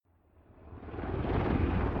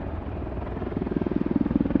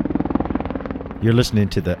You're listening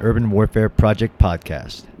to the Urban Warfare Project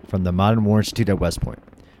podcast from the Modern War Institute at West Point.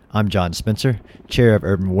 I'm John Spencer, Chair of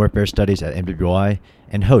Urban Warfare Studies at MWI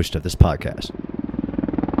and host of this podcast.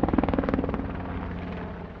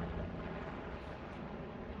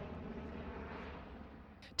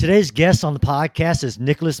 Today's guest on the podcast is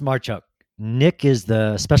Nicholas Marchuk. Nick is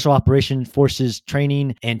the Special Operations Forces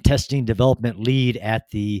Training and Testing Development Lead at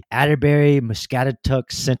the Atterbury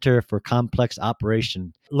Muscatatuck Center for Complex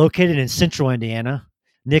Operation, located in central Indiana.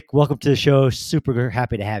 Nick, welcome to the show. Super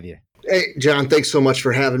happy to have you. Hey, John, thanks so much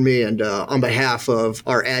for having me. And on behalf of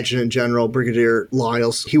our Adjutant General, Brigadier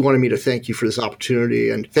Lyles, he wanted me to thank you for this opportunity.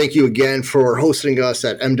 And thank you again for hosting us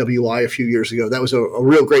at MWI a few years ago. That was a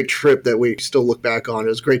real great trip that we still look back on. It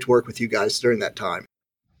was great to work with you guys during that time.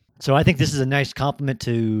 So I think this is a nice compliment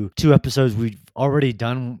to two episodes we've already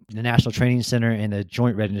done, the National Training Center and the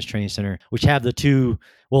Joint Readiness Training Center, which have the two,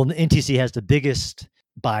 well, the NTC has the biggest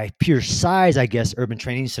by pure size, I guess, urban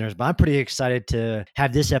training centers. But I'm pretty excited to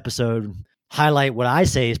have this episode highlight what I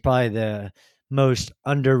say is probably the most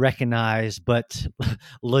under-recognized but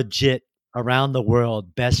legit around the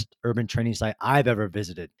world best urban training site I've ever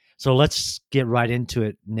visited. So let's get right into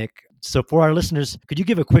it, Nick. So for our listeners, could you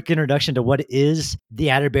give a quick introduction to what is the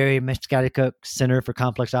Atterbury Muscatatuck Center for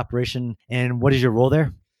Complex Operation and what is your role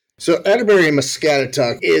there? So Atterbury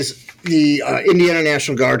Muscatatuck is the Indiana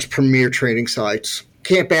National Guard's premier training sites.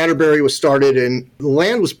 Camp Atterbury was started and the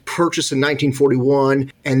land was purchased in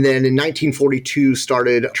 1941, and then in 1942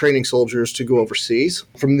 started training soldiers to go overseas.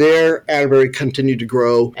 From there, Atterbury continued to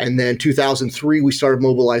grow, and then 2003 we started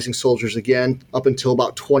mobilizing soldiers again up until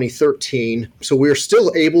about 2013. So we're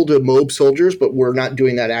still able to mob soldiers, but we're not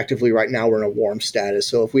doing that actively right now. We're in a warm status,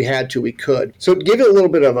 so if we had to, we could. So to give you a little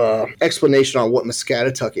bit of a explanation on what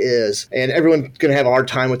Muscatatuck is, and everyone's going to have a hard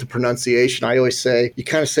time with the pronunciation. I always say, you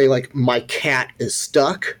kind of say like, my cat is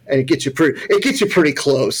stuck, and it gets you pretty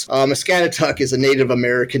close. Muscatatuck is a Native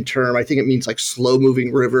American term. I think it means like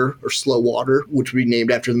slow-moving river or slow water, which would be named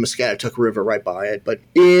after the Muscatatuck River right by it. But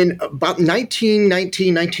in about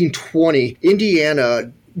 1919, 1920,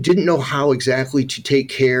 Indiana didn't know how exactly to take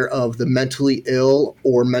care of the mentally ill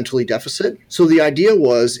or mentally deficit. So the idea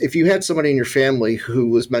was, if you had somebody in your family who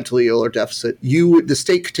was mentally ill or deficit, the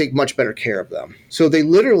state could take much better care of them. So they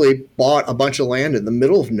literally bought a bunch of land in the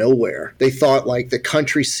middle of nowhere. They thought like the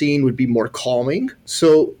country scene would be more calming.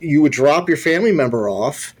 So you would drop your family member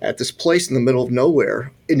off at this place in the middle of nowhere.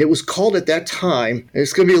 And it was called at that time, and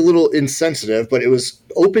it's going to be a little insensitive, but it was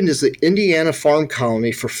opened as the Indiana Farm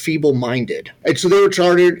Colony for Feeble-Minded. And so they were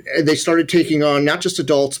chartered, and they started taking on not just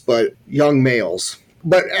adults, but young males.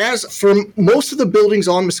 But as for most of the buildings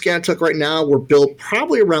on Muscatatuck right now were built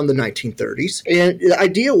probably around the 1930s. And the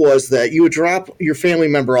idea was that you would drop your family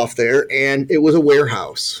member off there, and it was a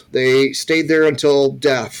warehouse. They stayed there until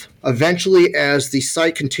death. Eventually, as the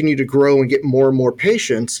site continued to grow and get more and more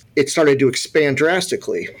patients, it started to expand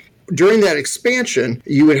drastically. During that expansion,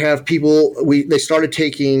 you would have people, they started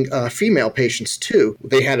taking female patients too.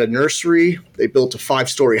 They had a nursery, they built a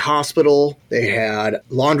 5-story hospital, they had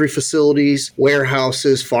laundry facilities,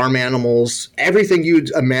 warehouses, farm animals, everything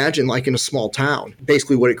you'd imagine like in a small town,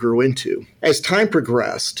 basically what it grew into. As time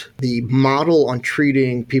progressed, the model on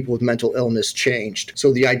treating people with mental illness changed.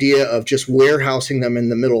 So the idea of just warehousing them in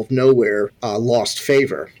the middle of nowhere lost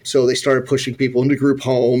favor. So they started pushing people into group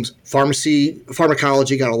homes.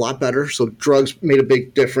 Pharmacology got a lot better, so drugs made a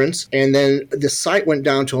big difference. And then the site went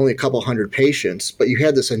down to only a couple hundred patients, but you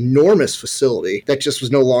had this enormous facility that just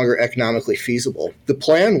was no longer economically feasible. The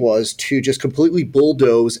plan was to just completely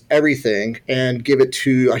bulldoze everything and give it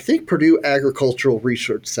to, I think, Purdue Agricultural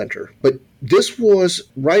Research Center. But this was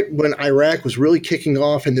right when Iraq was really kicking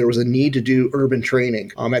off and there was a need to do urban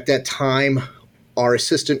training. At that time, our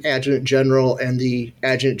Assistant Adjutant General and the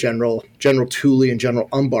Adjutant General, General Tooley and General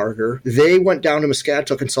Umbarger, they went down to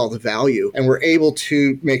Muscatatuck and saw the value and were able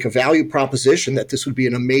to make a value proposition that this would be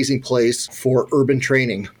an amazing place for urban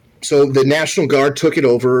training. So the National Guard took it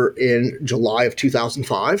over in July of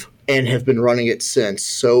 2005 and have been running it since.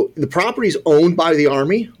 So the property is owned by the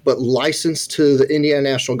Army, but licensed to the Indiana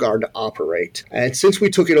National Guard to operate. And since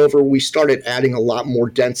we took it over, we started adding a lot more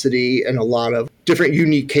density and a lot of different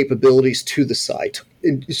unique capabilities to the site.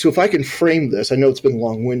 And so if I can frame this, I know it's been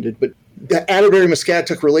long-winded, but the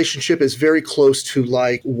Atterbury-Muscatatuck relationship is very close to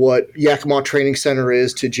like what Yakima Training Center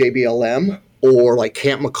is to JBLM, or like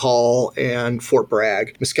Camp McCall and Fort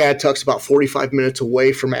Bragg. Muscatatuck's about 45 minutes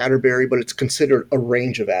away from Atterbury, but it's considered a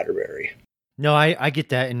range of Atterbury. No, I get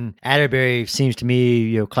that. And Atterbury seems to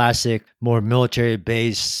me, classic, more military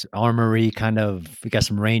base, armory kind of, we got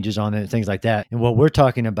some ranges on it, things like that. And what we're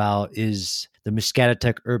talking about is the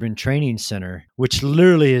Muscatatuck Urban Training Center, which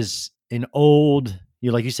literally is an old,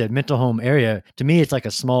 like you said, mental home area. To me, it's like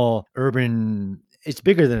a small urban. It's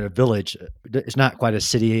bigger than a village. It's not quite a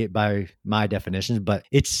city by my definitions, but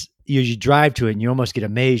it's you drive to it and you almost get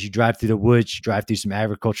amazed. You drive through the woods, you drive through some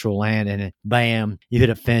agricultural land, and then bam, you hit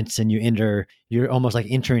a fence and you're almost like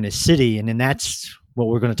entering a city. And then that's what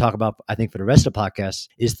we're going to talk about, I think, for the rest of the podcast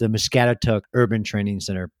is the Muscatatuck Urban Training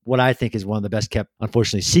Center. What I think is one of the best kept,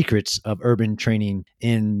 unfortunately, secrets of urban training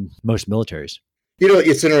in most militaries.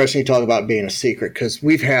 It's interesting to talk about being a secret because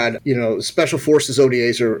we've had, Special Forces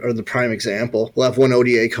ODAs are the prime example. We'll have one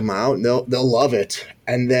ODA come out and they'll love it.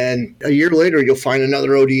 And then a year later, you'll find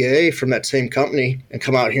another ODA from that same company and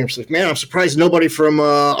come out here and say, man, I'm surprised nobody from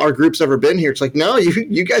our group's ever been here. It's like, no,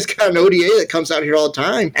 you guys got an ODA that comes out here all the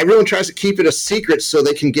time. Everyone tries to keep it a secret so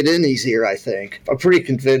they can get in easier, I think. I'm pretty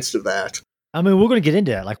convinced of that. I mean, we're going to get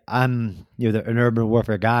into that. Like, I'm an urban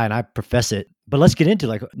warfare guy and I profess it. But let's get into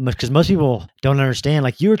because most people don't understand,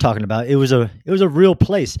 like you were talking about, it was a real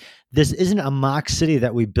place. This isn't a mock city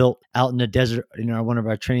that we built out in the desert, one of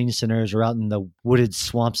our training centers or out in the wooded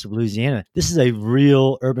swamps of Louisiana. This is a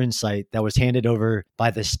real urban site that was handed over by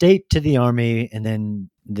the state to the Army and then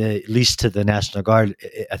at least to the National Guard.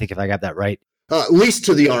 I think if I got that right. Leased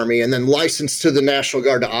to the Army and then licensed to the National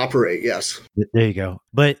Guard to operate. Yes. There you go.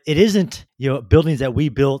 But it isn't, buildings that we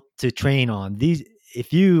built to train on.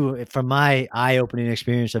 From my eye-opening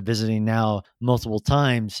experience of visiting now multiple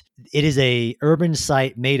times, it is a urban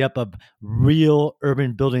site made up of real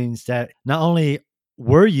urban buildings that not only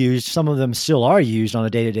were used, some of them still are used on a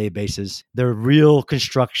day-to-day basis. They're real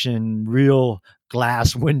construction, real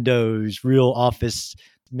glass windows, real office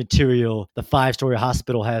material. The 5-story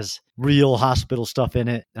hospital has real hospital stuff in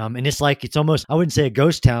it. And it's almost, I wouldn't say a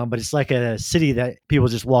ghost town, but it's like a city that people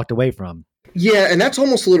just walked away from. Yeah, and that's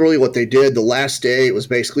almost literally what they did. The last day, it was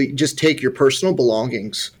basically just take your personal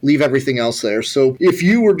belongings, leave everything else there. So if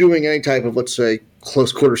you were doing any type of, let's say,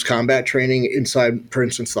 close quarters combat training inside, for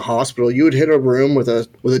instance, the hospital, you would hit a room with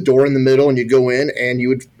a door in the middle and you'd go in and you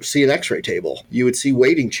would see an x-ray table. You would see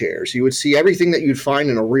waiting chairs. You would see everything that you'd find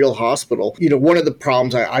in a real hospital. One of the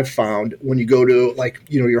problems I've found when you go to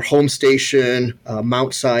your home station,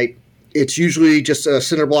 mount site, it's usually just a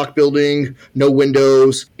cinder block building, no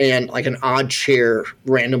windows, and like an odd chair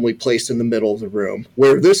randomly placed in the middle of the room.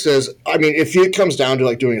 Where this is, if it comes down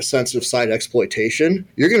to doing a sensitive site exploitation,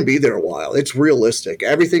 you're going to be there a while. It's realistic.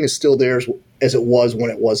 Everything is still there as it was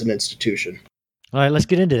when it was an institution. All right, let's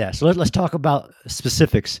get into that. So let's talk about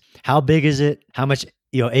specifics. How big is it? How much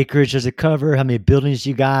acreage does it cover? How many buildings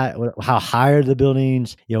you got? How high are the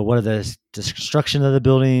buildings? What are the construction of the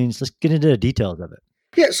buildings? Let's get into the details of it.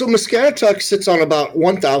 Yeah, so Muscatatuck sits on about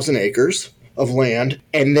 1,000 acres of land,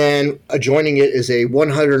 and then adjoining it is a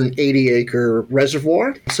 180-acre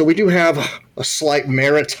reservoir. So we do have a slight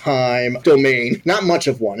maritime domain, not much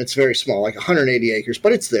of one. It's very small, like 180 acres,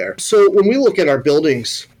 but it's there. So when we look at our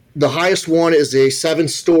buildings, the highest one is a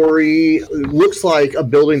 7-story, looks like a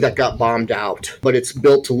building that got bombed out, but it's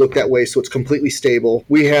built to look that way, so it's completely stable.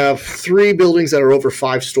 We have 3 buildings that are over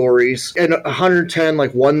 5 stories, and 110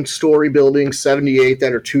 1-story buildings, 78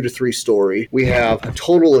 that are 2 to 3 story. We have a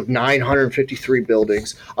total of 953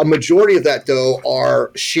 buildings. A majority of that, though,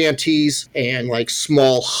 are shanties and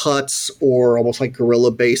small huts or almost like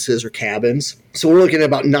guerrilla bases or cabins. So we're looking at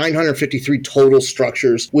about 953 total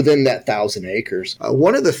structures within that 1,000 acres.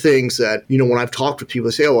 One of the things that, when I've talked with people,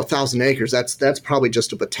 they say, 1,000 acres, that's probably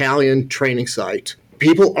just a battalion training site.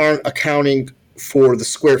 People aren't accounting for the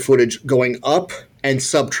square footage going up and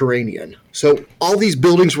subterranean. So all these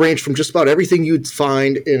buildings range from just about everything you'd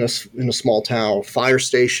find in a small town: fire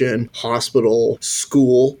station, hospital,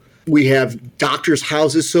 school. We have doctors'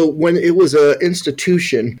 houses. So when it was an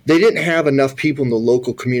institution, they didn't have enough people in the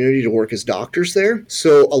local community to work as doctors there.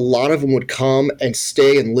 So a lot of them would come and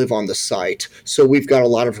stay and live on the site. So we've got a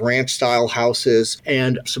lot of ranch-style houses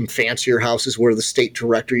and some fancier houses where the state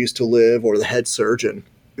director used to live or the head surgeon.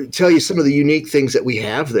 Tell you some of the unique things that we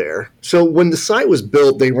have there. So when the site was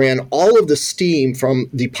built, they ran all of the steam from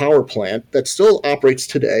the power plant that still operates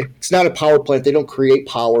today. It's not a power plant. They don't create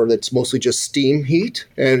power. That's mostly just steam heat,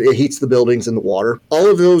 and it heats the buildings and the water. All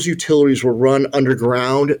of those utilities were run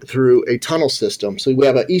underground through a tunnel system. So we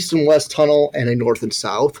have an east and west tunnel and a north and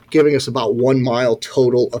south, giving us about 1 mile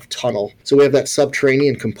total of tunnel. So we have that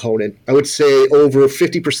subterranean component. I would say over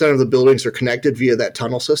 50% of the buildings are connected via that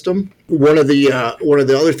tunnel system. One of the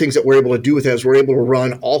other things that we're able to do with that is we're able to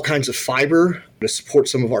run all kinds of fiber to support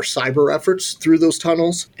some of our cyber efforts through those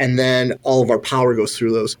tunnels. And then all of our power goes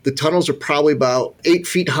through those. The tunnels are probably about 8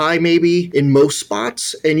 feet high, maybe in most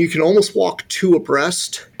spots, and you can almost walk two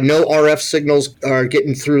abreast. No RF signals are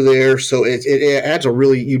getting through there, so it adds a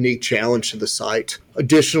really unique challenge to the site.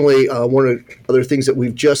 Additionally, one of the other things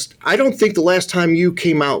that I don't think the last time you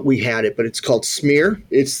came out we had it, but it's called SMEAR.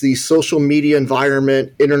 It's the Social Media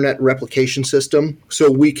Environment Internet Replication System. So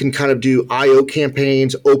we can kind of do I/O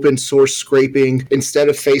campaigns, open source scraping. Instead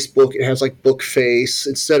of Facebook, it has like Bookface.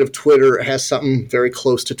 Instead of Twitter, it has something very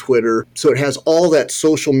close to Twitter. So it has all that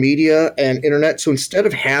social media and internet. So instead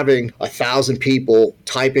of having 1,000 people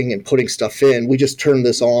typing and putting stuff in, we just turn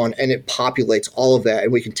this on and it populates all of that,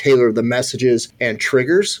 and we can tailor the messages and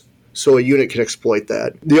triggers so a unit can exploit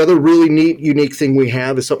that. The other really neat, unique thing we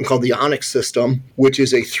have is something called the Onyx system, which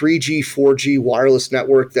is a 3G, 4G wireless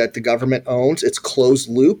network that the government owns. It's closed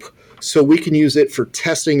loop. So we can use it for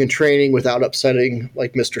testing and training without upsetting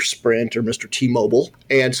like Mr. Sprint or Mr. T-Mobile.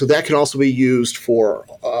 And so that can also be used for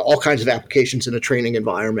all kinds of applications in a training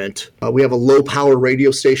environment. We have a low power radio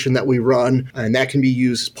station that we run, and that can be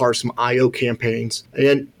used as part of some I/O campaigns.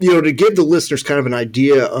 And, to give the listeners kind of an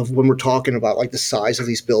idea of when we're talking about like the size of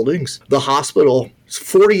these buildings, the hospital is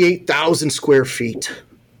 48,000 square feet.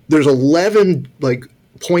 There's 11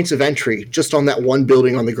 points of entry just on that one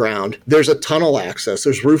building on the ground. There's a tunnel access,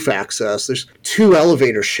 there's roof access, there's 2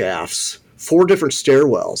 elevator shafts, 4 different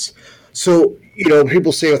stairwells. So,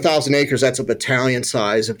 people say 1,000 acres, that's a battalion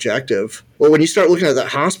size objective. Well, when you start looking at that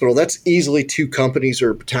hospital, that's easily 2 companies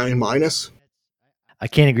or battalion minus. I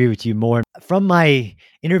can't agree with you more. From my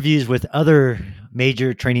interviews with other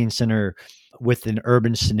major training center with an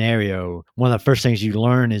urban scenario, one of the first things you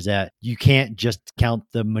learn is that you can't just count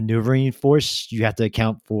the maneuvering force. You have to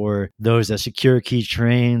account for those that secure key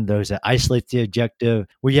terrain, those that isolate the objective.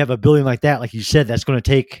 Where you have a building like that, like you said, that's going to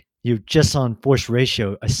take you just on force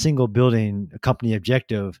ratio, a single building, a company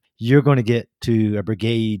objective, you're going to get to a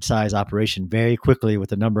brigade size operation very quickly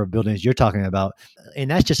with the number of buildings you're talking about.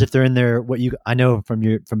 And that's just if they're in there. I know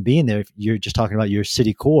from being there, you're just talking about your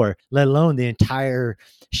city core, let alone the entire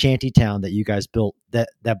shanty town that you guys built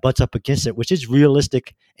that butts up against it, which is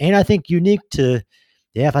realistic. And I think unique to,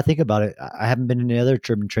 if I think about it, I haven't been in any other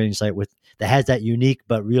urban training site that has that unique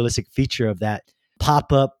but realistic feature of that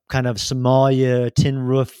pop-up kind of Somalia tin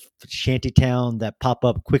roof shanty town that pop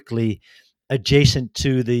up quickly adjacent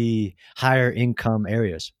to the higher income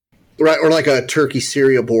areas. Right, or like a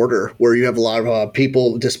Turkey-Syria border where you have a lot of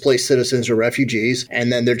people, displaced citizens or refugees,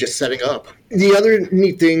 and then they're just setting up. The other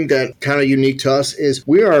neat thing that kind of unique to us is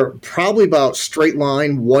we are probably about straight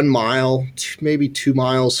line 1 mile, maybe 2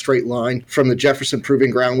 miles straight line from the Jefferson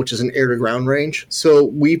Proving Ground, which is an air-to-ground range. So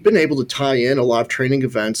we've been able to tie in a lot of training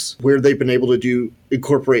events where they've been able to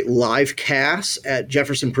incorporate live casts at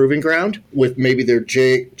Jefferson Proving Ground with maybe their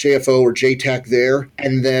JFO or JTAC there.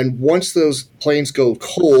 And then once those planes go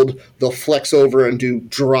cold, they'll flex over and do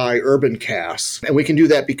dry urban casts. And we can do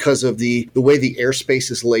that because of the way the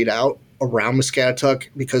airspace is laid out around Muscatatuck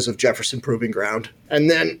because of Jefferson Proving Ground. And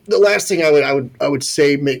then the last thing I would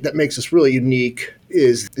say that makes us really unique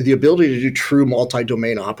is the ability to do true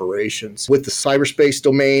multi-domain operations. With the cyberspace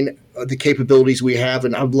domain, the capabilities we have,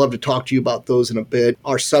 and I would love to talk to you about those in a bit,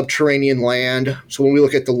 our subterranean land. So when we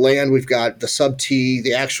look at the land, we've got the sub-T,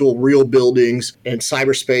 the actual real buildings, and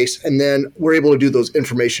cyberspace, and then we're able to do those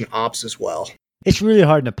information ops as well. It's really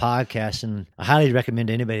hard in a podcast, and I highly recommend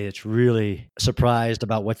anybody that's really surprised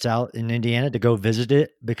about what's out in Indiana to go visit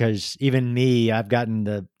it, because even me, I've gotten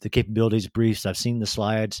the capabilities briefs, I've seen the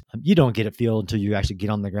slides. You don't get a feel until you actually get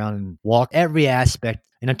on the ground and walk every aspect.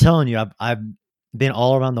 And I'm telling you, I've been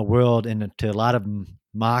all around the world and to a lot of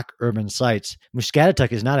mock urban sites.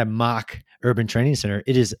 Muscatatuck is not a mock urban training center.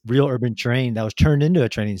 It is real urban terrain that was turned into a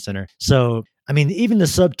training center. So, I mean, even the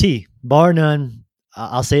sub-T, bar none,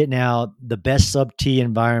 I'll say it now, the best sub-T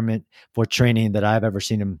environment for training that I've ever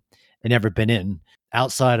seen and ever been in,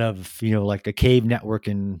 outside of, like a cave network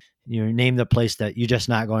and, name the place that you're just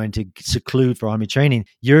not going to seclude for Army training.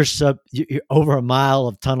 You're over a mile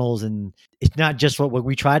of tunnels, and it's not just what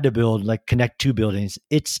we tried to build, like connect 2 buildings.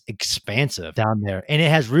 It's expansive down there. And it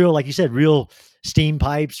has real, like you said, real steam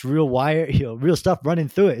pipes, real wire, real stuff running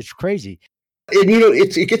through it. It's crazy. And,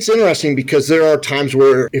 it gets interesting because there are times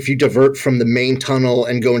where if you divert from the main tunnel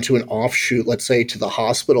and go into an offshoot, let's say to the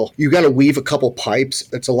hospital, you got to weave a couple pipes.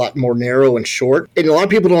 It's a lot more narrow and short. And a lot of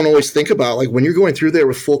people don't always think about, like, when you're going through there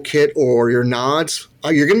with full kit or your nods,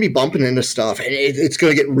 you're going to be bumping into stuff, and it's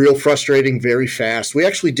going to get real frustrating very fast. We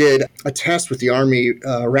actually did a test with the Army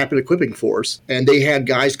Rapid Equipping Force, and they had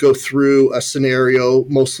guys go through a scenario,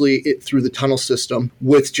 mostly through the tunnel system,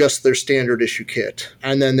 with just their standard issue kit.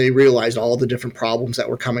 And then they realized all the different problems that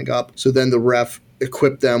were coming up. So then the ref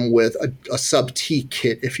equipped them with a sub-T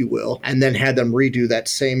kit, if you will, and then had them redo that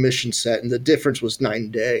same mission set. And the difference was night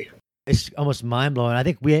and day. It's almost mind blowing. I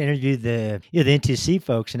think we interviewed the NTC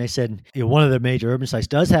folks, and they said one of the major urban sites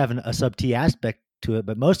does have a sub-T aspect to it,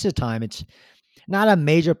 but most of the time it's not a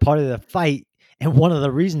major part of the fight. And one of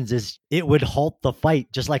the reasons is it would halt the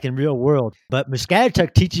fight, just like in real world. But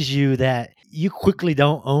Muscatatuck teaches you that you quickly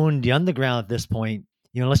don't own the underground at this point,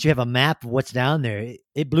 unless you have a map of what's down there.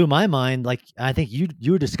 It blew my mind. Like, I think you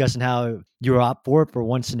were discussing how you were op for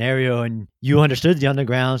one scenario and you understood the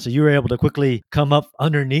underground, so you were able to quickly come up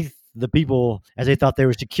underneath the people as they thought they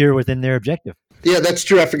were secure within their objective. Yeah, that's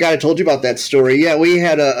true. I forgot I told you about that story. Yeah, we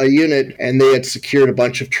had a unit, and they had secured a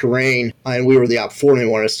bunch of terrain, and we were the op 4, and they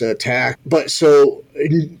wanted us to attack. But so,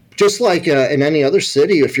 just like in any other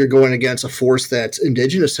city, if you're going against a force that's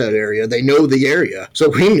indigenous to that area, they know the area. So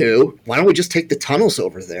we knew, why don't we just take the tunnels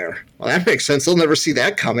over there? Well, that makes sense. They'll never see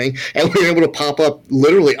that coming. And we were able to pop up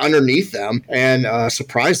literally underneath them and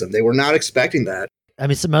surprise them. They were not expecting that. I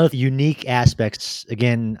mean, some other unique aspects.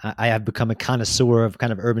 Again, I have become a connoisseur of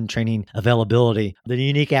kind of urban training availability. The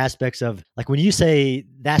unique aspects of, like, when you say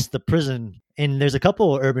that's the prison, and there's a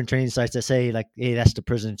couple of urban training sites that say, like, hey, that's the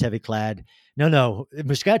prison, it's heavy clad. No.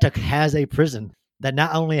 Muscatatuck has a prison that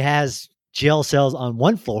not only has jail cells on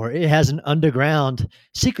one floor, it has an underground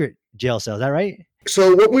secret jail cell. Is that right?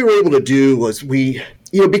 So what we were able to do was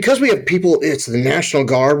because we have people, it's the National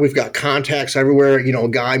Guard, we've got contacts everywhere. A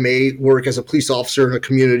guy may work as a police officer in a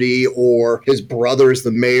community, or his brother is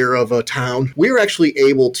the mayor of a town. We were actually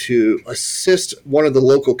able to assist one of the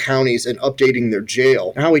local counties in updating their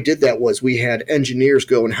jail. And how we did that was we had engineers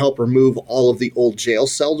go and help remove all of the old jail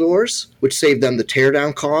cell doors, which saved them the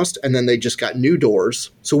teardown cost, and then they just got new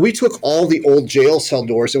doors. So we took all the old jail cell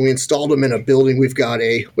doors and we installed them in a building. We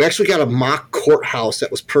actually got a mock courthouse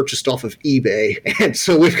that was purchased off of eBay. And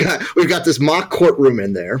so we've got this mock courtroom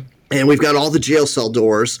in there. And we've got all the jail cell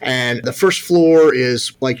doors. And the first floor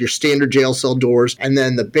is like your standard jail cell doors. And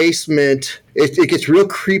then the basement, it gets real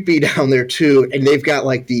creepy down there too. And they've got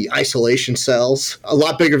like the isolation cells, a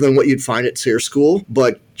lot bigger than what you'd find at SERE School,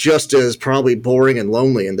 but just as probably boring and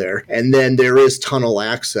lonely in there. And then there is tunnel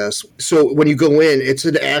access. So when you go in,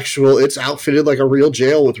 it's outfitted like a real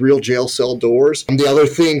jail with real jail cell doors. And the other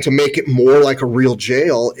thing to make it more like a real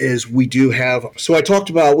jail is we have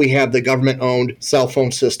the government-owned cell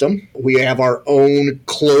phone system. We have our own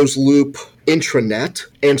closed loop intranet.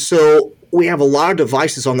 And so we have a lot of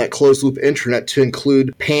devices on that closed loop intranet to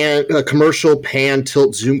include commercial pan,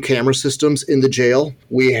 tilt, zoom camera systems in the jail.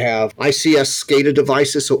 We have ICS SCADA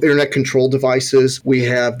devices, so internet control devices. We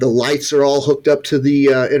have the lights are all hooked up to the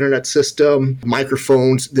internet system,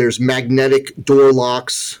 microphones. There's magnetic door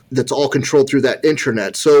locks that's all controlled through that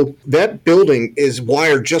intranet. So that building is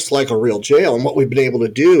wired just like a real jail. And what we've been able to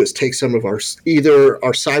do is take some of either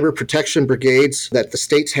our cyber protection brigades that the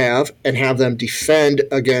states have and have them defend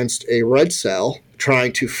against a red cell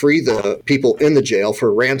trying to free the people in the jail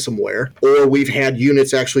for ransomware, or we've had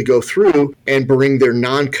units actually go through and bring their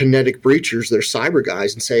non-kinetic breachers, their cyber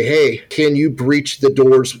guys, and say, hey, can you breach the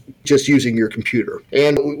doors just using your computer?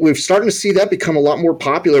 And we're starting to see that become a lot more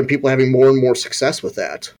popular and people having more and more success with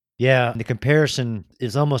that. Yeah, the comparison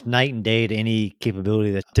is almost night and day to any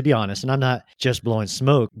capability that, to be honest, and I'm not just blowing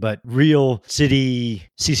smoke, but real city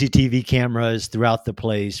CCTV cameras throughout the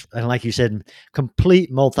place. And like you said,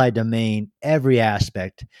 complete multi-domain, every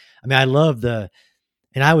aspect. I mean, I love and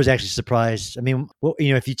I was actually surprised. I mean,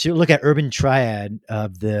 if you look at urban triad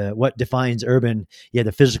of what defines urban, you have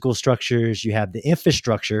the physical structures, you have the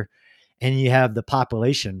infrastructure, and you have the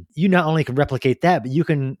population. You not only can replicate that, but you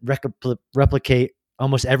can replicate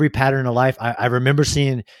almost every pattern of life. I remember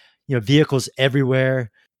seeing, vehicles everywhere.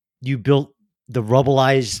 You built the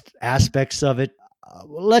rubbleized aspects of it.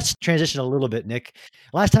 Let's transition a little bit, Nick.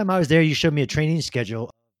 Last time I was there, you showed me a training schedule.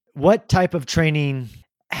 What type of training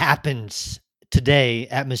happens today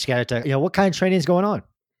at Muscatatuck? What kind of training is going on?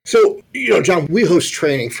 So, John, we host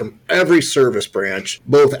training from every service branch,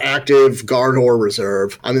 both active, Guard, or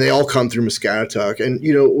Reserve. I mean, they all come through Muscatatuck. And,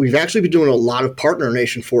 we've actually been doing a lot of partner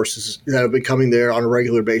nation forces that have been coming there on a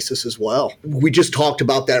regular basis as well. We just talked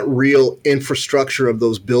about that real infrastructure of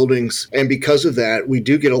those buildings. And because of that, we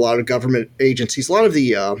do get a lot of government agencies. A lot of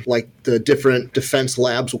the different defense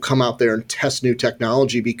labs will come out there and test new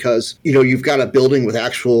technology because, you've got a building with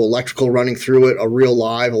actual electrical running through it, a real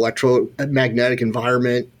live electromagnetic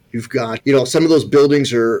environment. You've got, some of those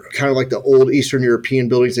buildings are kind of like the old Eastern European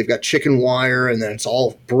buildings. They've got chicken wire, and then it's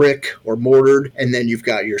all brick or mortared. And then you've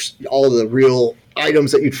got all the real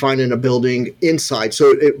items that you'd find in a building inside.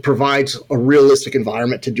 So it provides a realistic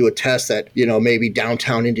environment to do a test that, maybe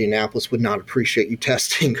downtown Indianapolis would not appreciate you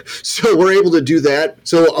testing. So we're able to do that.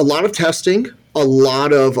 So a lot of testing. We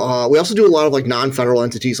also do a lot of like non-federal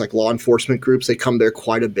entities like law enforcement groups. They come there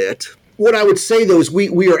quite a bit. What I would say, though, is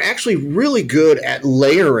we are actually really good at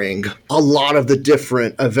layering a lot of the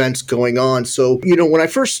different events going on. So, when I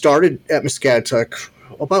first started at Muscatatuck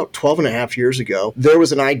about 12 and a half years ago, there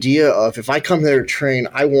was an idea of, if I come there to train,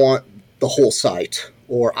 I want the whole site,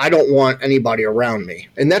 or I don't want anybody around me.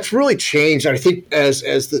 And that's really changed. I think as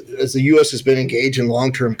the U.S. has been engaged in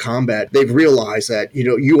long-term combat, they've realized that,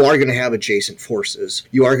 you are going to have adjacent forces.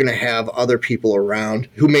 You are going to have other people around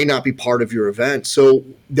who may not be part of your event. So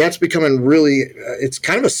that's becoming really, it's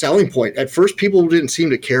kind of a selling point. At first, people didn't seem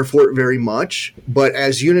to care for it very much. But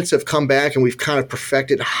as units have come back and we've kind of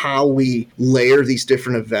perfected how we layer these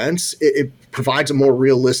different events, it provides a more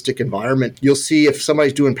realistic environment. You'll see if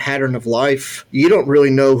somebody's doing pattern of life, you don't really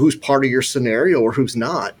know who's part of your scenario or who's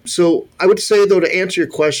not. So I would say, though, to answer your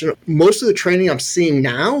question, most of the training I'm seeing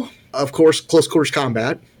now, of course, close quarters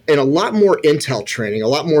combat, and a lot more intel training, a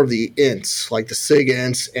lot more of the INTs, like the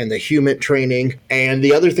SIG-INTs and the HUMINT training. And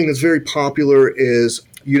the other thing that's very popular is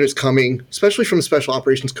units coming, especially from the Special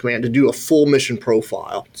Operations Command, to do a full mission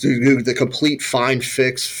profile, to do the complete find,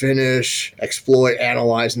 fix, finish, exploit,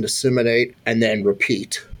 analyze, and disseminate, and then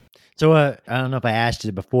repeat. So I don't know if I asked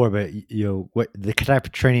you before, but what the type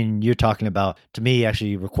of training you're talking about, to me,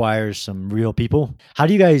 actually requires some real people. How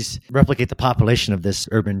do you guys replicate the population of this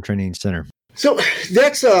urban training center? So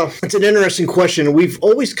that's an interesting question. We've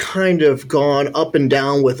always kind of gone up and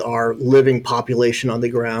down with our living population on the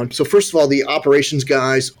ground. So first of all, the operations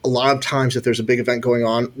guys, a lot of times if there's a big event going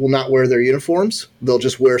on, will not wear their uniforms. They'll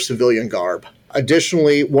just wear civilian garb.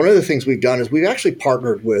 Additionally, one of the things we've done is we've actually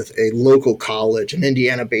partnered with a local college, an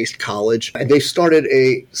Indiana-based college, and they started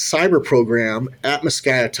a cyber program at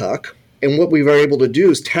Muscatatuck. And what we were able to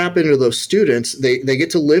do is tap into those students. They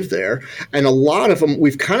get to live there. And a lot of them,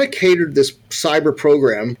 we've kind of catered this cyber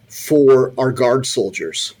program for our Guard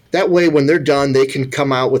soldiers. That way, when they're done, they can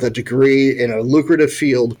come out with a degree in a lucrative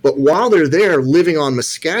field. But while they're there living on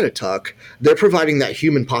Muscatatuck, they're providing that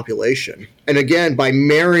human population. And again, by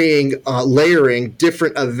layering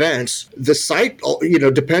different events, the site,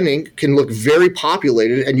 depending, can look very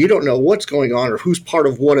populated, and you don't know what's going on or who's part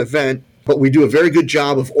of what event. But we do a very good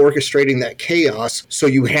job of orchestrating that chaos so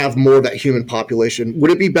you have more of that human population.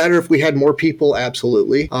 Would it be better if we had more people?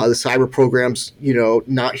 Absolutely. The cyber program's,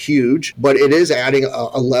 not huge, but it is adding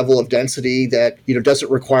a level of density that,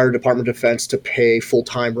 doesn't require Department of Defense to pay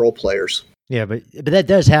full-time role players. Yeah, but that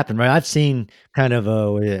does happen, right? I've seen kind of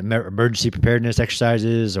emergency preparedness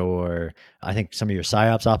exercises, or I think some of your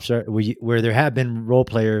PSYOPs officers, where there have been role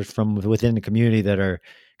players from within the community that are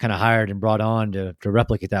kind of hired and brought on to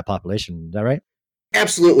replicate that population. Is that right?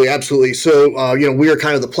 Absolutely, absolutely. So, we are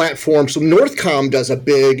kind of the platform. So Northcom does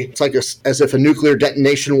it's like as if a nuclear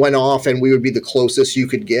detonation went off and we would be the closest you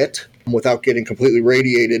could get without getting completely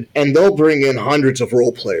radiated. And they'll bring in hundreds of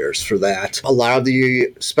role players for that. A lot of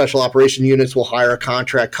the special operation units will hire a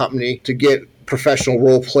contract company to get professional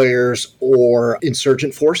role players or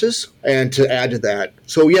insurgent forces and to add to that.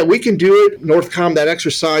 So yeah, we can do it. Northcom, that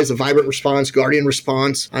exercise, the Vibrant Response, Guardian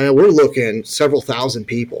Response, we're looking several thousand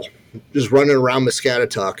people just running around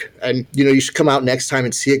Muscatatuck. And, you should come out next time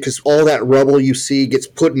and see it, because all that rubble you see gets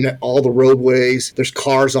put in all the roadways. There's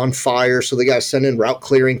cars on fire, so they got to send in route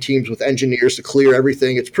clearing teams with engineers to clear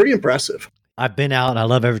everything. It's pretty impressive. I've been out and I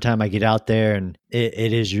love every time I get out there, and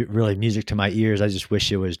it is really music to my ears. I just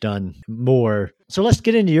wish it was done more. So let's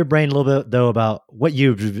get into your brain a little bit, though, about what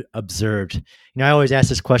you've observed. I always ask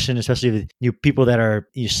this question, especially with people that are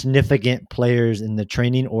significant players in the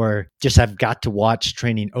training or just have got to watch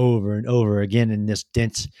training over and over again in this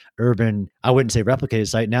dense urban, I wouldn't say replicated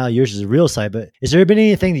site. Now yours is a real site, but has there been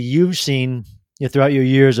anything that you've seen throughout your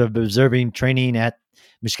years of observing training at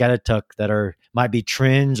Muscatatuck that might be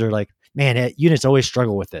trends, or like, man, units always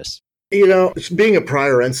struggle with this? Being a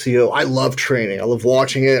prior NCO, I love training. I love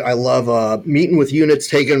watching it. I love meeting with units,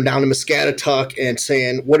 taking them down to Muscatatuck and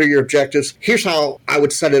saying, what are your objectives? Here's how I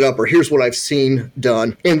would set it up, or here's what I've seen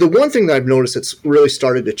done. And the one thing that I've noticed that's really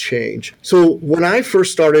started to change. So when I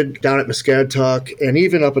first started down at Muscatatuck, and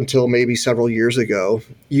even up until maybe several years ago,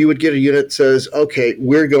 you would get a unit that says, okay,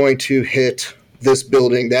 we're going to hit this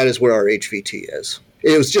building. That is where our HVT is.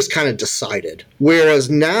 It was just kind of decided. Whereas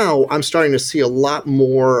now I'm starting to see a lot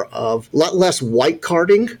less white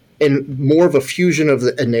carding and more of a fusion of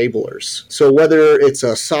the enablers. So whether it's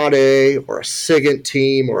a SADE or a SIGINT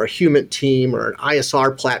team or a HUMINT team or an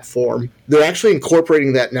ISR platform, they're actually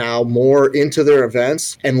incorporating that now more into their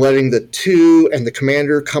events and letting the two and the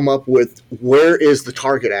commander come up with where is the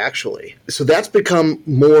target actually. So that's become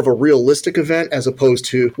more of a realistic event as opposed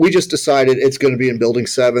to we just decided it's going to be in Building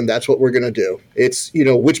 7. That's what we're going to do. It's,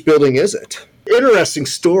 which building is it? Interesting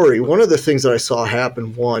story. One of the things that I saw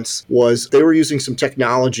happen once was they were using some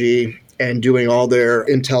technology and doing all their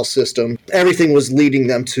intel system. Everything was leading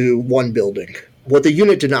them to one building. What the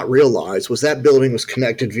unit did not realize was that building was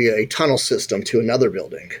connected via a tunnel system to another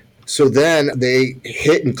building. So then they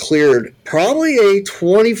hit and cleared probably a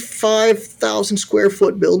 25,000 square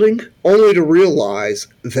foot building, only to realize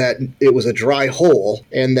that it was a dry hole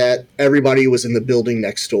and that everybody was in the building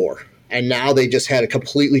next door. And now they just had to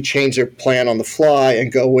completely change their plan on the fly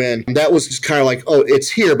and go in. And that was just kind of like, oh, it's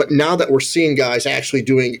here. But now that we're seeing guys actually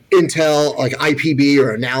doing intel, like IPB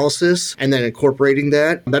or analysis, and then incorporating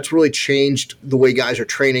that, that's really changed the way guys are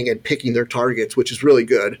training and picking their targets, which is really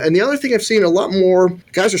good. And the other thing I've seen a lot more,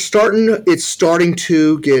 guys it's starting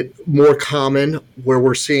to get more common where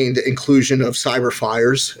we're seeing the inclusion of cyber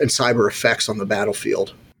fires and cyber effects on the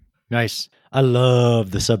battlefield. Nice. I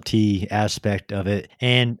love the sub-T aspect of it.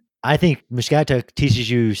 And I think Muscatatuck teaches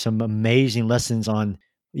you some amazing lessons on,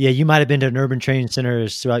 you might have been to an urban training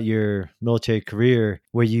centers throughout your military career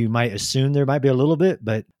where you might assume there might be a little bit,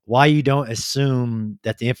 but why you don't assume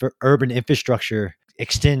that the urban infrastructure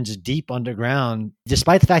extends deep underground,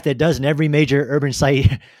 despite the fact that it does in every major urban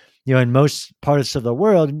site, in most parts of the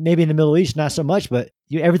world, maybe in the Middle East, not so much, but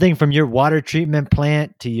everything from your water treatment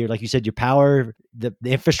plant to your, like you said, your power, the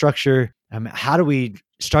infrastructure. How do we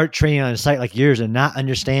start training on a site like yours and not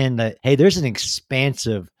understand that, hey, there's an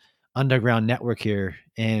expansive underground network here,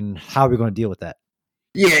 and how are we going to deal with that?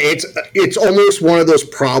 Yeah, it's almost one of those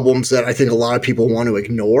problems that I think a lot of people want to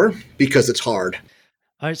ignore because it's hard.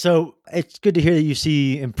 All right, so it's good to hear that you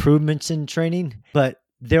see improvements in training, but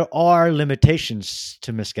there are limitations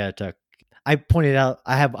to Muscatatuck. I pointed out,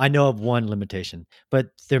 I know of one limitation,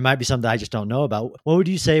 but there might be some that I just don't know about. What would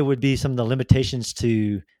you say would be some of the limitations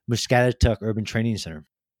to Muscatatuck Urban Training Center?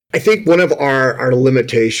 I think one of our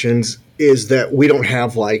limitations is that we don't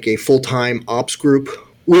have like a full-time ops group.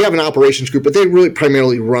 We have an operations group, but they really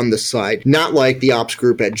primarily run the site, not like the ops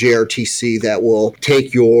group at JRTC that will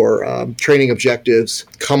take your training objectives,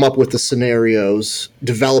 come up with the scenarios,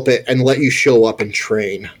 develop it, and let you show up and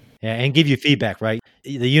train. Yeah, and give you feedback, right?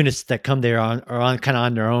 The units that come there are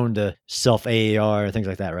on their own to self AAR and things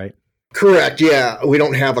like that, right? Correct. Yeah. We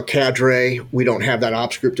don't have a cadre. We don't have that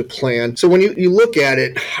ops group to plan. So when you look at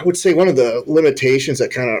it, I would say one of the limitations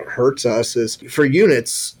that kind of hurts us is for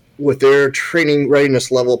units with their training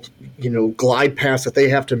readiness level, glide paths that they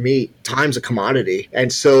have to meet, time's a commodity.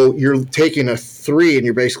 And so you're taking a 3 and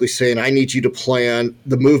you're basically saying, I need you to plan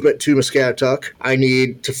the movement to Muscatatuck. I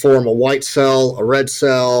need to form a white cell, a red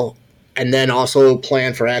cell, and then also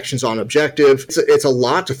plan for actions on objective. It's a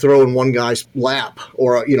lot to throw in one guy's lap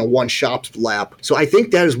or, one shop's lap. So I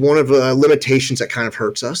think that is one of the limitations that kind of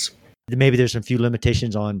hurts us. Maybe there's some few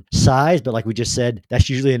limitations on size, but like we just said, that's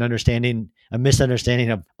usually a misunderstanding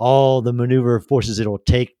of all the maneuver forces it will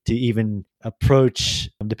take to even approach,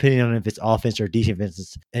 depending on if it's offense or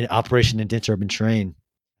defense, an operation in dense urban terrain.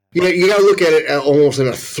 Yeah, you got to look at it almost in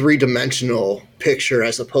a 3-dimensional picture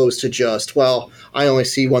as opposed to just, I only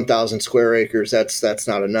see 1,000 square acres. That's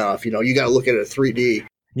not enough. You got to look at it 3D.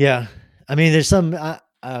 Yeah. I mean, there's some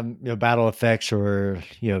battle effects or,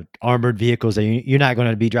 armored vehicles that you're not going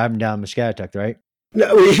to be driving down Muscatatuck, right?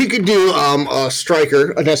 No, you could do a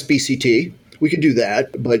Striker, an SBCT. We could do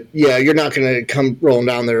that. But yeah, you're not going to come rolling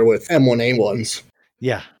down there with M1A1s.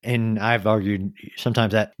 Yeah. And I've argued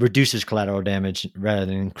sometimes that reduces collateral damage rather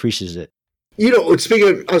than increases it. Speaking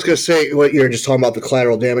of, I was going to say what you're just talking about, the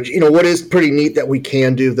collateral damage. What is pretty neat that we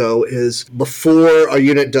can do, though, is before a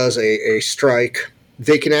unit does a strike,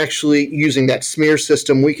 they can actually, using that smear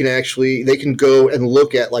system, they can go and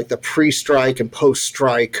look at like the pre-strike and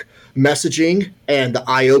post-strike messaging and the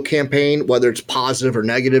IO campaign, whether it's positive or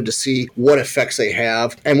negative, to see what effects they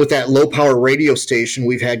have. And with that low power radio station,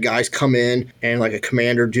 we've had guys come in and like a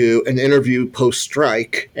commander do an interview post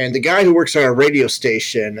strike. And the guy who works on our radio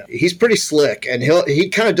station, he's pretty slick, and he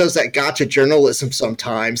kind of does that gotcha journalism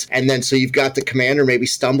sometimes. And then so you've got the commander maybe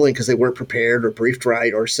stumbling because they weren't prepared or briefed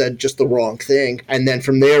right or said just the wrong thing. And then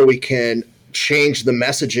from there we can change the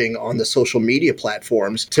messaging on the social media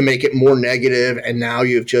platforms to make it more negative, and now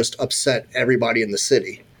you've just upset everybody in the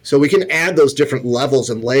city. So we can add those different levels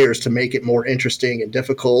and layers to make it more interesting and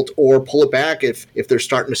difficult, or pull it back if they're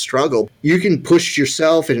starting to struggle. You can push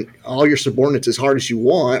yourself and all your subordinates as hard as you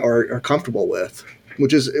want or are comfortable with,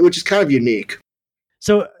 which is kind of unique.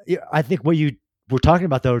 So I think what you were talking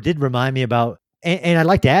about, though, did remind me about, and I'd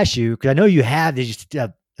like to ask you, because I know you have these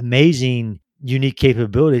amazing, unique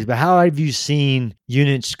capabilities, but how have you seen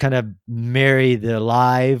units kind of marry the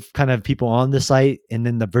live kind of people on the site and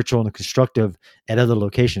then the virtual and the constructive at other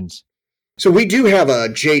locations? So we do have a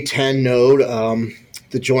J10 node.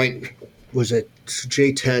 The joint was at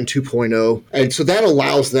J10 2.0. And so that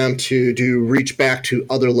allows them to do reach back to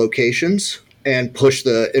other locations and push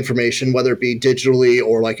the information, whether it be digitally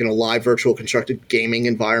or like in a live virtual constructed gaming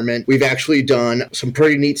environment. We've actually done some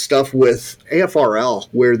pretty neat stuff with AFRL,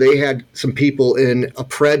 where they had some people in a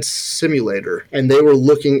Pred simulator, and they were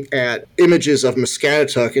looking at images of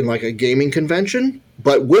Muscatatuck in like a gaming convention.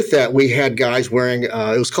 But with that, we had guys wearing, it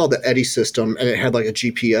was called the Eddy system, and it had like a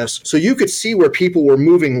GPS. So you could see where people were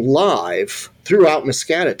moving live throughout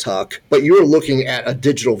Muscatatuck, but you were looking at a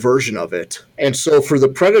digital version of it. And so for the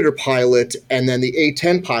Predator pilot and then the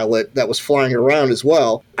A-10 pilot that was flying around as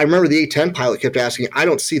well, I remember the A-10 pilot kept asking, I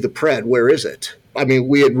don't see the Pred, where is it? I mean,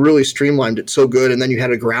 we had really streamlined it so good, and then you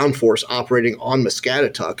had a ground force operating on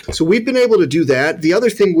Muscatatuck. So we've been able to do that. The other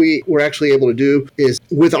thing we were actually able to do is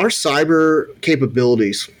with our cyber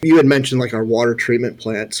capabilities, you had mentioned like our water treatment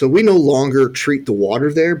plant. So we no longer treat the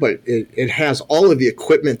water there, but it has all of the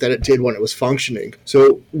equipment that it did when it was functioning.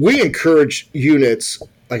 So we encourage units,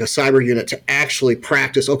 like a cyber unit, to actually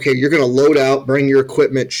practice, okay, you're going to load out, bring your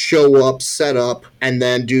equipment, show up, set up, and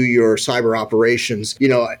then do your cyber operations. You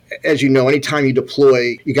know, as you know, anytime you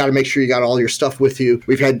deploy, you got to make sure you got all your stuff with you.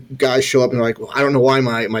 We've had guys show up and they're like, well, I don't know why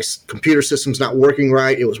my computer system's not working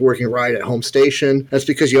right. It was working right at home station. That's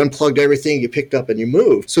because you unplugged everything, you picked up and you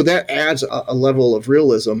moved. So that adds a level of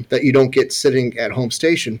realism that you don't get sitting at home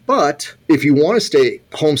station. But if you want to stay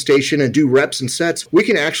home station and do reps and sets, we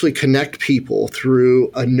can actually connect people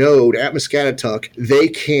through a node at Muscatatuck. They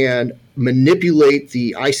can manipulate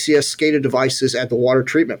the ICS SCADA devices at the water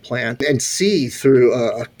treatment plant and see through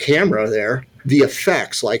a camera there the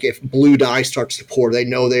effects. Like if blue dye starts to pour, they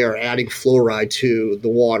know they are adding fluoride to the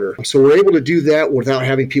water. So we're able to do that without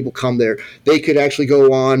having people come there. They could actually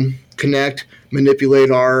go on, connect,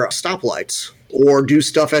 manipulate our stoplights, or do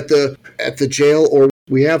stuff at the jail. Or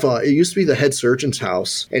we have it used to be the head surgeon's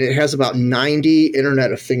house, and it has about 90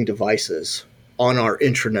 Internet of Thing devices on our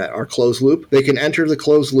intranet, our closed loop. They can enter the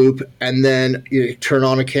closed loop and then turn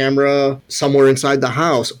on a camera somewhere inside the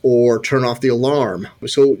house or turn off the alarm.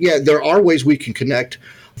 So yeah, there are ways we can connect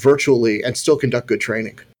virtually and still conduct good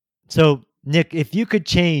training. So Nick, if you could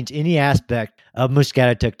change any aspect of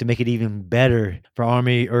Muscatatuck to make it even better for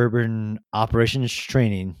Army urban operations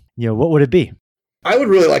training, what would it be? I would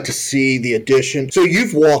really like to see the addition. So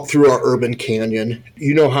you've walked through our urban canyon.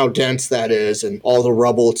 You know how dense that is and all the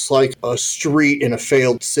rubble. It's like a street in a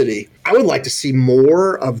failed city. I would like to see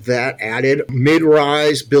more of that added.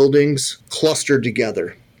 Mid-rise buildings clustered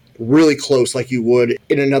together, really close, like you would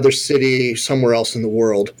in another city somewhere else in the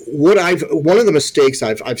world. One of the mistakes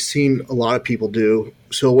I've seen a lot of people do,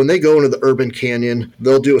 so when they go into the urban canyon,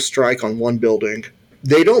 they'll do a strike on one building.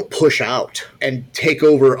 They don't push out and take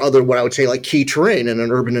over other, what I would say, like key terrain in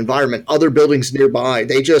an urban environment, other buildings nearby.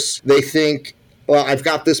 They think, well, I've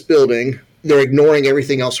got this building. They're ignoring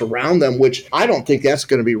everything else around them, which I don't think that's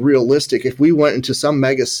going to be realistic. If we went into some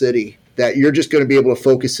mega city, that you're just going to be able to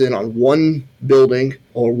focus in on one building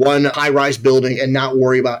or one high-rise building and not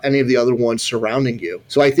worry about any of the other ones surrounding you.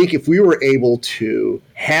 So I think if we were able to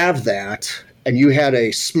have that, and you had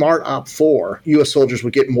a smart Op4, U.S. soldiers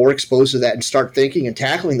would get more exposed to that and start thinking and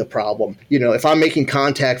tackling the problem. If I'm making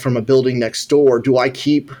contact from a building next door, do I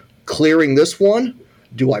keep clearing this one?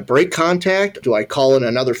 Do I break contact? Do I call in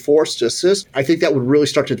another force to assist? I think that would really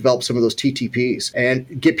start to develop some of those TTPs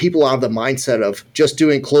and get people out of the mindset of just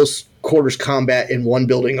doing close quarters combat in one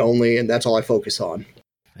building only, and that's all I focus on.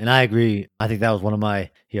 And I agree. I think that was one of my,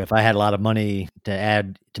 if I had a lot of money to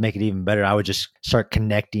add to make it even better, I would just start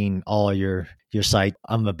connecting all your site.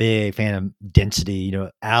 I'm a big fan of density,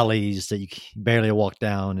 alleys that you barely walk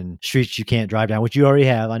down and streets you can't drive down, which you already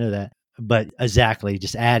have. I know that. But exactly,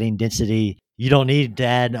 just adding density. You don't need to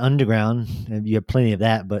add underground. You have plenty of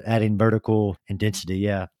that, but adding vertical and density.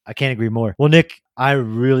 Yeah, I can't agree more. Well, Nick, I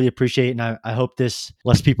really appreciate it. And I hope this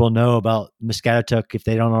lets people know about Muscatatuck if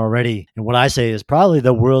they don't already. And what I say is probably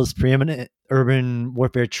the world's preeminent urban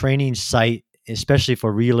warfare training site, especially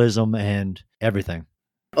for realism and everything.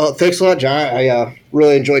 Thanks a lot, John. I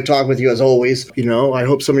really enjoyed talking with you as always. I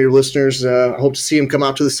hope some of your listeners hope to see them come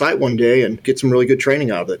out to the site one day and get some really good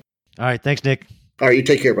training out of it. All right. Thanks, Nick. All right, you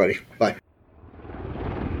take care, buddy. Bye.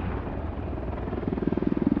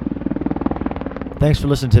 Thanks for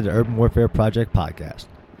listening to the Urban Warfare Project podcast.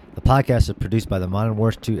 The podcast is produced by the Modern War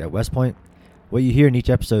Institute at West Point. What you hear in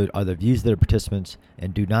each episode are the views of the participants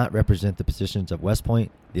and do not represent the positions of West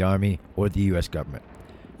Point, the Army, or the U.S. government.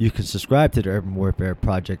 You can subscribe to the Urban Warfare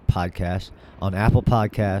Project podcast on Apple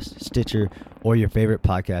Podcasts, Stitcher, or your favorite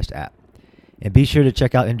podcast app. And be sure to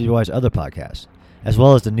check out MWI's other podcasts, as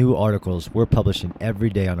well as the new articles we're publishing every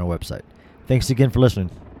day on our website. Thanks again for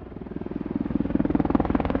listening.